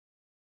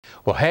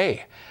Well,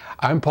 hey,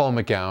 I'm Paul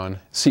McGowan,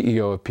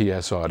 CEO of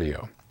PS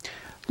Audio.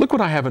 Look what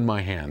I have in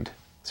my hand.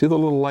 See the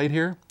little light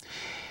here?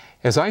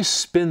 As I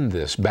spin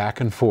this back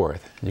and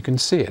forth, you can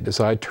see it. As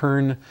I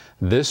turn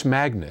this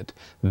magnet,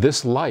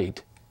 this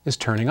light is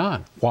turning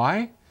on.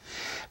 Why?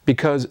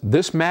 Because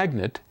this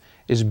magnet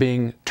is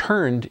being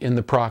turned in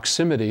the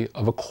proximity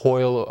of a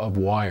coil of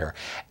wire.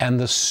 And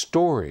the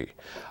story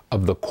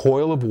of the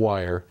coil of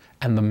wire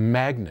and the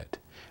magnet,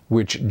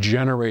 which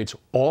generates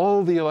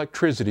all the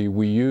electricity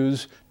we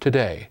use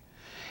today,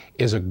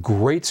 is a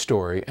great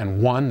story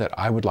and one that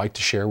I would like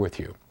to share with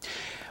you.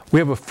 We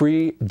have a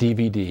free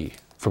DVD,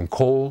 From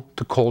Coal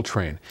to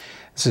Coltrane.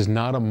 This is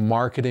not a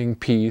marketing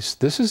piece.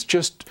 This is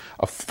just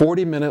a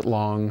 40-minute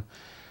long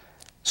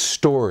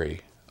story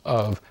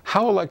of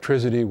how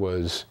electricity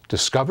was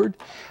discovered,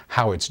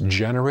 how it's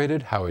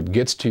generated, how it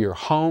gets to your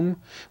home.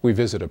 We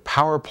visit a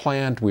power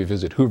plant, we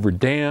visit Hoover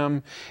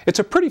Dam. It's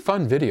a pretty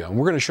fun video, and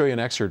we're going to show you an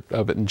excerpt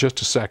of it in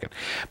just a second.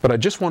 But I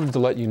just wanted to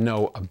let you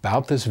know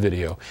about this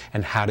video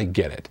and how to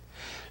get it.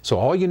 So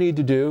all you need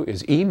to do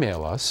is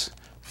email us,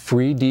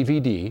 free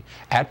DVD,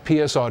 at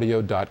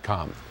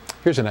psaudio.com.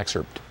 Here's an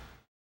excerpt.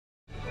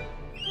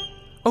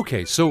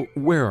 Okay, so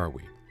where are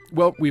we?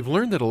 Well, we've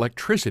learned that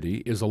electricity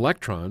is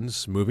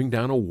electrons moving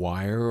down a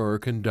wire or a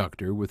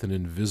conductor with an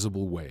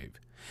invisible wave.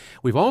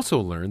 We've also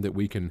learned that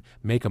we can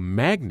make a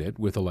magnet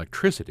with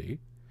electricity,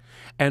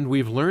 and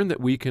we've learned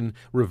that we can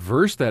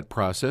reverse that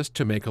process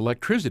to make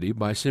electricity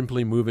by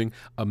simply moving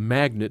a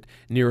magnet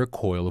near a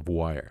coil of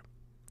wire.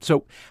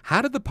 So,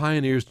 how did the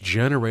pioneers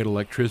generate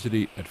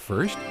electricity at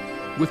first?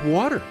 With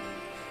water.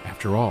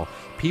 After all,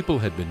 people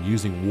had been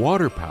using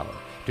water power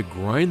to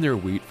grind their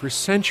wheat for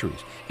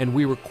centuries, and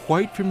we were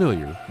quite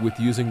familiar with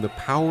using the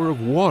power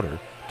of water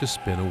to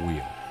spin a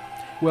wheel.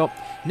 Well,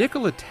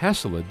 Nikola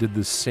Tesla did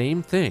the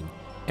same thing,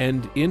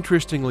 and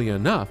interestingly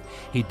enough,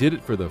 he did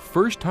it for the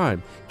first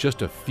time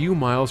just a few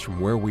miles from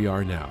where we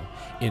are now,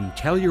 in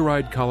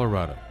Telluride,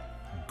 Colorado,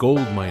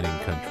 gold mining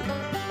country.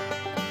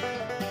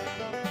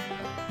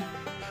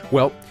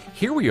 Well,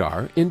 here we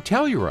are in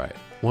Telluride,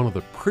 one of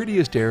the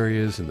prettiest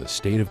areas in the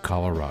state of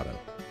Colorado.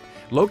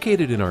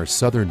 Located in our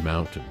southern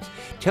mountains,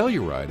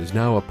 Telluride is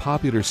now a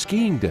popular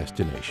skiing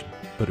destination,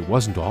 but it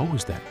wasn't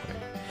always that way.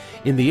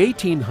 In the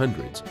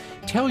 1800s,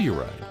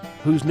 Telluride,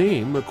 whose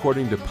name,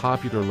 according to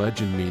popular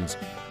legend, means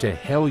 "to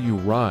hell you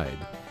ride,"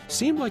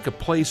 seemed like a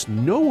place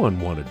no one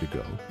wanted to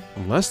go,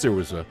 unless there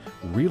was a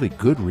really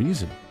good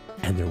reason.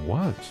 And there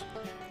was.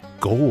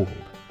 Gold.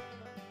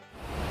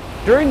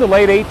 During the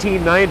late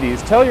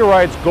 1890s,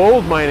 Telluride's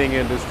gold mining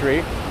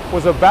industry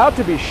was about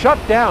to be shut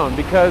down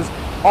because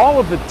all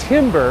of the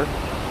timber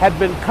had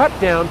been cut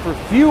down for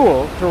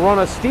fuel to run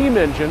a steam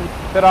engine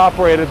that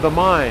operated the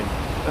mine.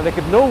 And they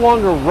could no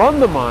longer run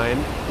the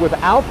mine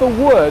without the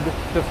wood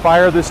to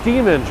fire the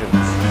steam engines.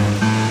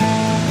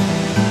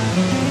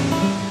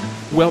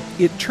 Well,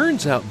 it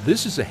turns out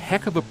this is a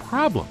heck of a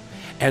problem,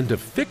 and to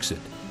fix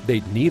it,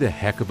 they'd need a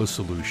heck of a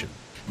solution.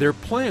 Their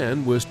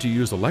plan was to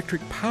use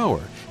electric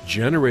power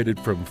generated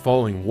from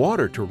falling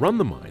water to run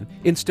the mine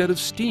instead of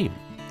steam.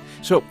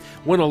 So,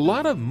 when a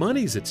lot of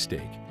money's at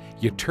stake,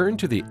 you turn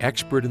to the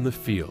expert in the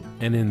field,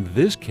 and in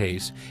this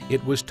case,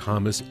 it was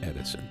Thomas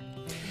Edison.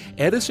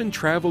 Edison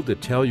traveled to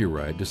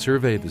Telluride to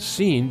survey the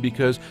scene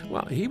because,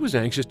 well, he was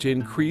anxious to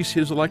increase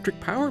his electric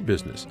power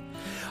business.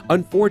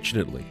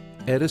 Unfortunately,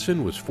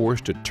 Edison was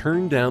forced to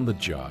turn down the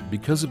job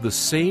because of the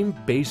same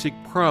basic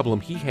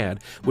problem he had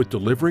with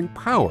delivering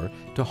power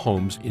to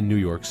homes in New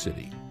York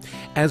City.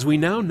 As we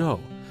now know,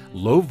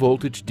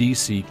 low-voltage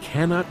DC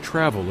cannot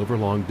travel over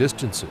long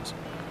distances.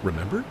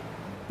 Remember?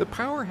 The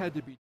power had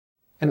to be...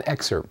 An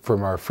excerpt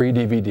from our free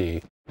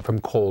DVD,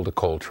 From Coal to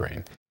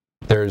Coltrane.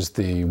 There's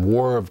the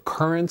war of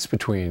currents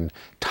between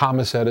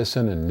Thomas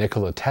Edison and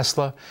Nikola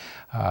Tesla.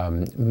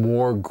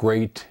 More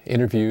great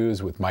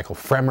interviews with Michael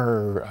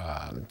Fremer,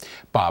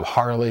 Bob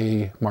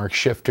Harley, Mark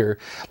Shifter.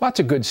 Lots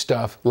of good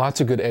stuff,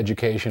 lots of good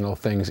educational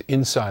things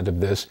inside of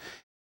this.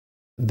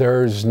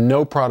 There's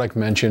no product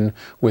mention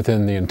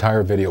within the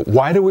entire video.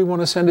 Why do we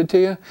want to send it to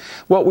you?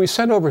 Well, we've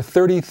sent over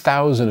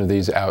 30,000 of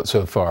these out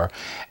so far,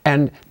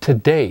 and to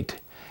date,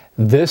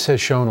 this has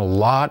shown a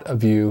lot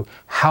of you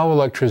how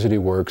electricity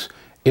works,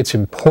 its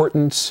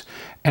importance,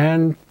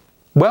 and,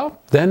 well,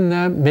 then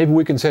maybe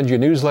we can send you a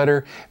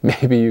newsletter,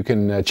 maybe you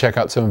can check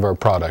out some of our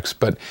products.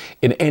 But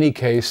in any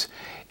case,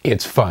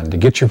 it's fun. To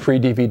get your free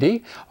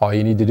DVD, all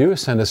you need to do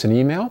is send us an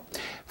email,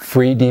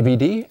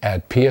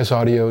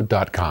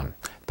 freedvd@psaudio.com.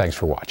 Thanks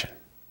for watching.